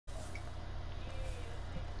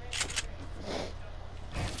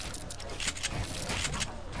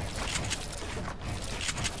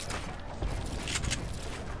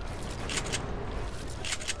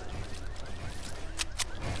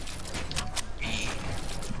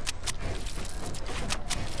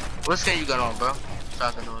What skin you got on, bro? So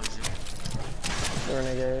I can know it's you.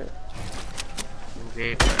 Renegade.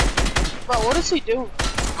 Okay, bro. Bro, what is he doing?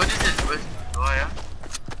 What is this? What? Oh, yeah.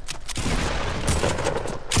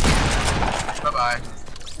 Bye-bye.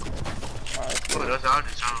 Alright. Oh, those are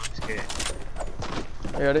just trying to scared.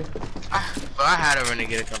 You ready? But I had a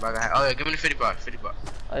renegade come back. Oh, yeah, give me the 50 bucks. 50 bucks.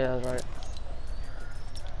 Oh, yeah, that's right.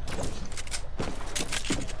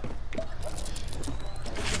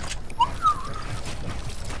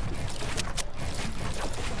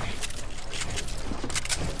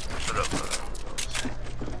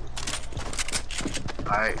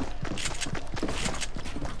 Alright.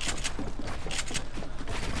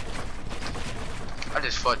 I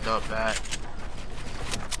just fucked up bad.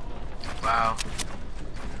 Wow.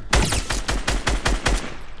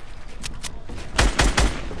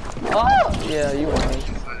 Oh! Yeah, you won.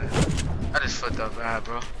 I just fucked up bad,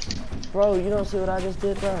 bro. Bro, you don't see what I just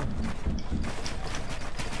did, bro?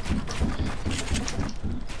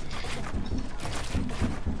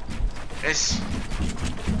 It's...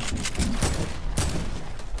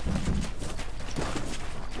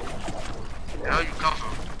 Where the hell you come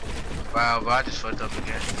from? Wow, bro, I just fucked up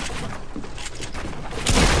again.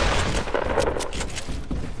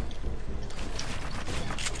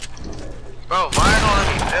 Bro, why don't let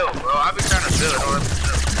me build, bro? I be trying to build, don't let me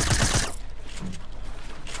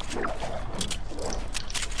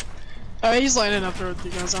build. He's lining up there with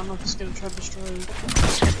you guys. I don't know if he's gonna try to destroy it.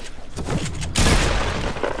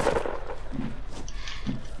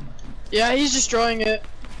 Yeah, he's destroying it.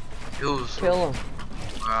 Kill him.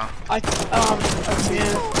 Wow. I can't.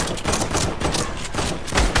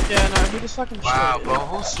 Yeah, no, he just fucking destroyed Wow, it. bro,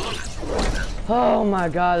 who's shooting this? Oh my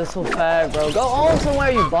god, it's so fast, bro. Go on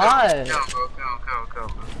somewhere you buy. Go, bro.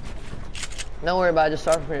 Don't worry about it, just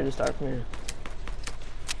start from here, just start from here.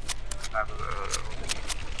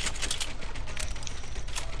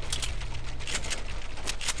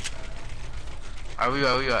 Alright,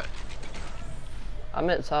 where you at? I'm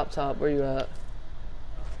at top, where you at?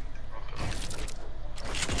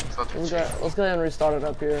 Let's go ahead and restart it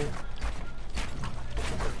up here.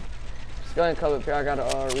 Let's go ahead and come up here, I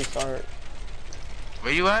gotta restart.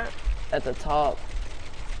 Where you at? At the top.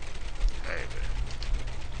 Hey, man.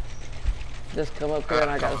 Just come up here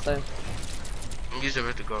and I gotta say. I'm using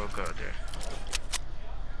it to go out there.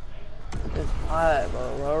 It's hot, bro.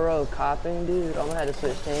 Roro copping, dude. I'm gonna have to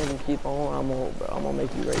switch teams and keep on. I'm gonna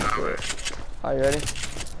make you ready for it. Are you ready?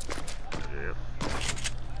 Yeah.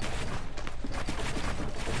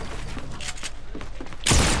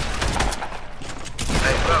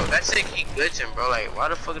 Hey, bro, that shit keep glitching, bro. Like, why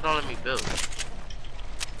the fuck don't let me build?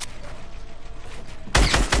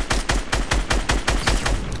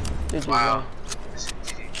 Wow.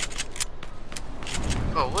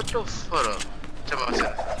 Bro, what the fuck? Tell me what's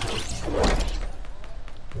that.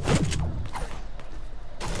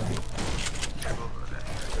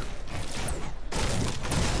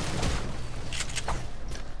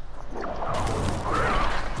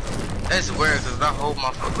 That's weird because that whole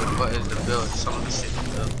motherfucker buttons to build some of the shit to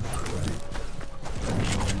build.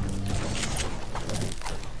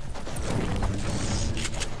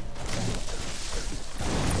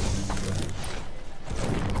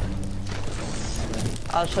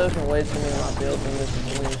 I was choking way too many of my builds and this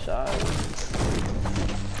is one shot.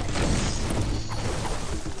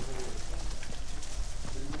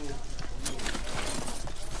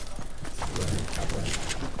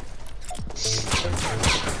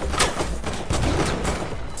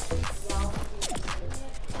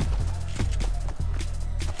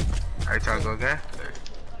 Are you trying to go again?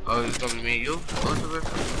 Oh, it's gonna be me and you? Both of us?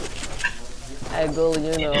 Hey, Gully,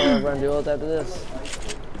 you know we're gonna do it after this.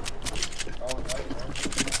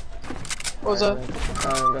 What was that?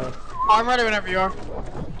 Go. I'm ready whenever you are.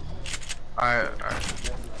 Alright.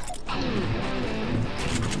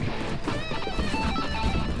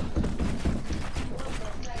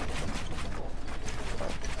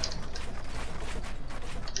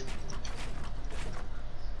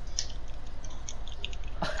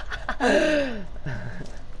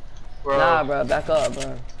 Bro. Nah, bro, back up,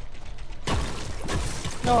 bro.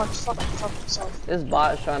 No, I'm just talking to myself. This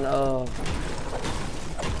bot's trying to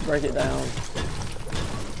break it down.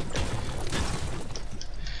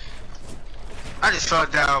 I just fell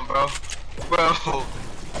down, bro.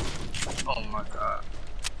 Oh my god.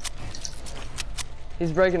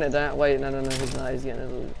 He's breaking it down. Wait, no, he's not. He's getting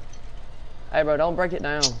his loot. Hey, bro, don't break it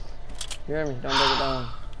down. You hear me? Don't break it down.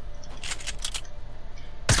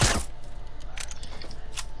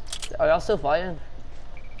 Are y'all still fighting?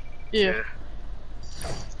 Yeah.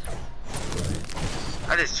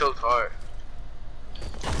 I just choked hard.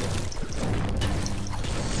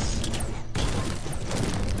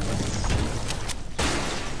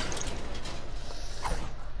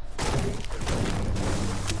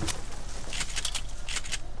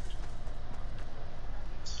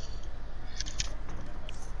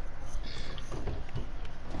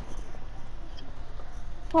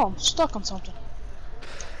 Oh, I'm stuck on something.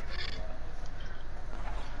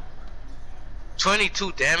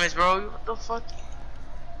 22 damage, bro. What the fuck?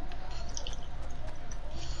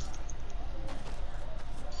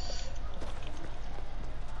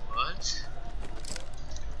 What?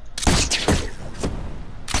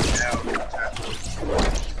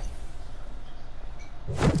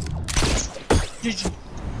 GG.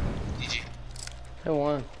 GG. Who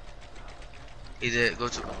won? He did. Go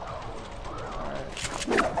to.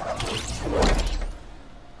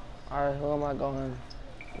 Alright, who am I going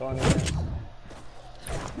against?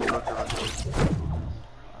 Go to.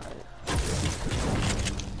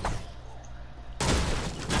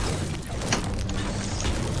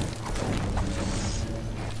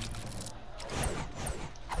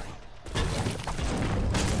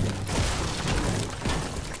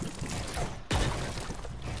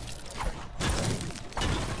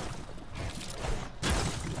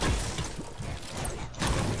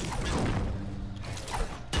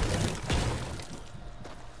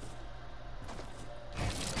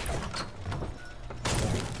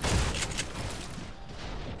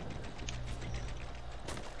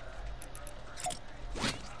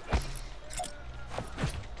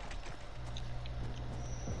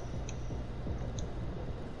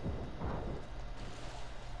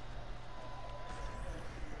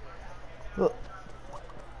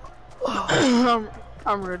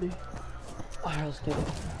 I'm ready. Alright, let's get it.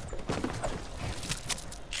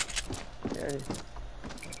 You ready?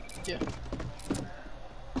 Yeah.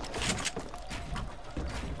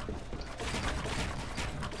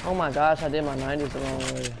 Oh my gosh, I did my 90s the wrong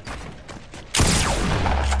way.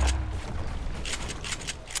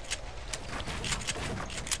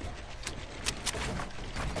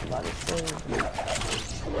 I'm about to say.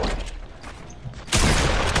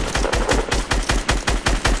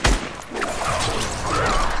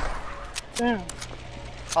 Damn.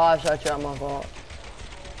 Oh, I shot you out my fault.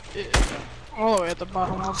 Yeah. All the way at the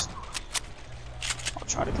bottom. I'll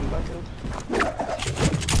try to come back up.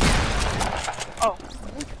 Oh.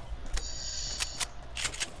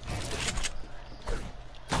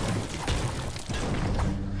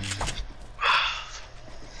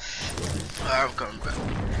 I'm coming back.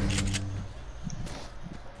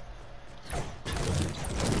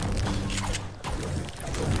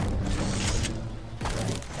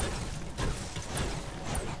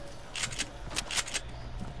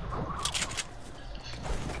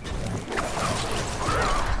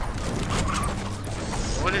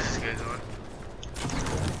 What is this guy doing?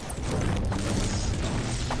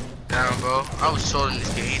 Down, bro. I was trolling this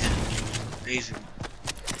guy. Easy.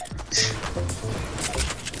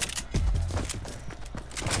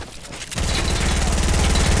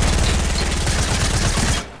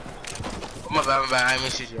 My bad, I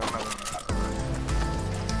missed you. My bad.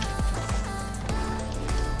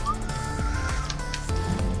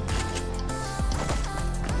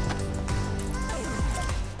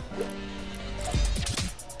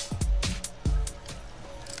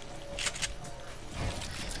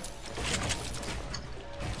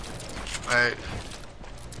 Alright.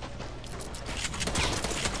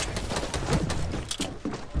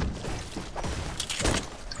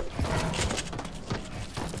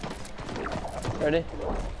 Ready?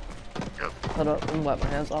 Yep. Hold up, let me wipe my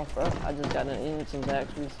hands off, bro. I just got in some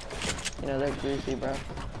Zaxby's. You know, they're greasy, bro.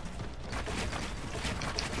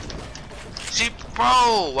 See,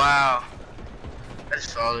 bro, wow.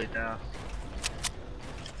 That's solid now.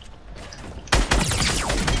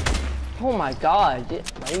 Oh my god,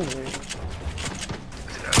 get laser.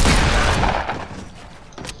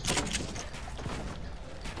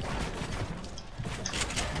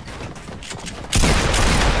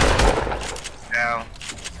 Down.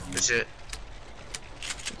 That's it.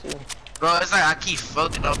 Two. Bro, it's like I keep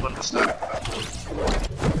fucking up on the start.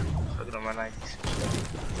 Fucking on my 90s.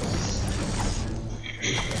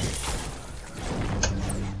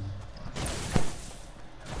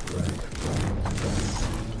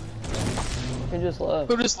 Who just left?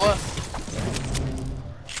 Who just left?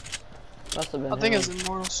 Must have been I think him. it's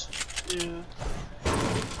Immortals. Yeah.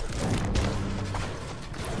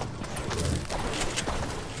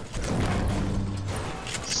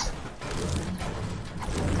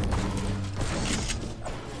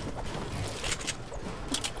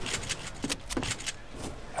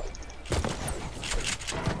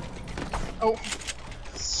 Oh.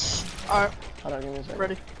 Alright. Hold on, give me a second.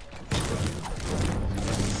 Ready.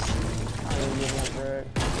 I didn't give my bird.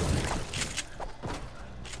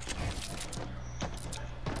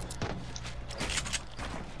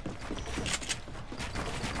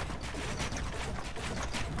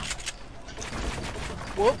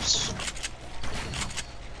 Whoops.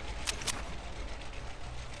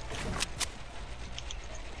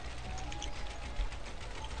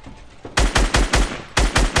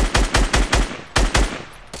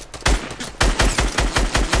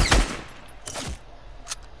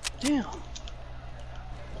 Damn.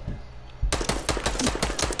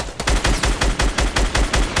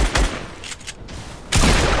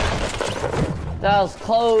 That was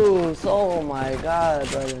close. Oh my god,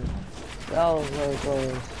 brother. That was so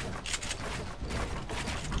close.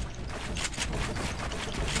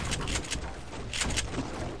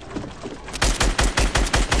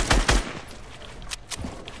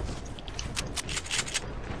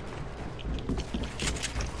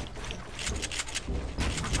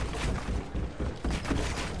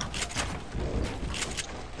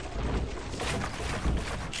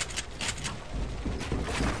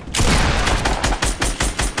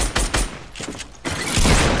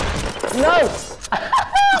 No!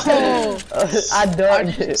 Oh, I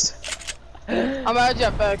dunked it. I'm out of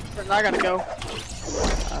jetpack, and I gotta go.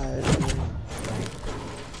 Alright.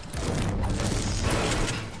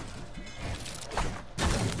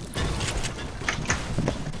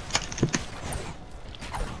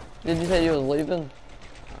 Did you say you was leaving?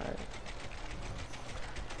 Alright.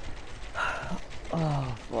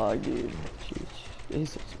 Oh, fuck, dude. Jeez.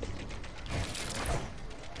 Jesus.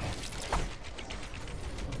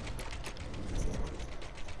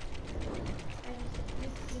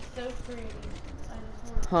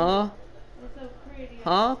 Huh?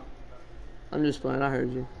 Huh? I'm just playing, I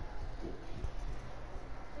heard you.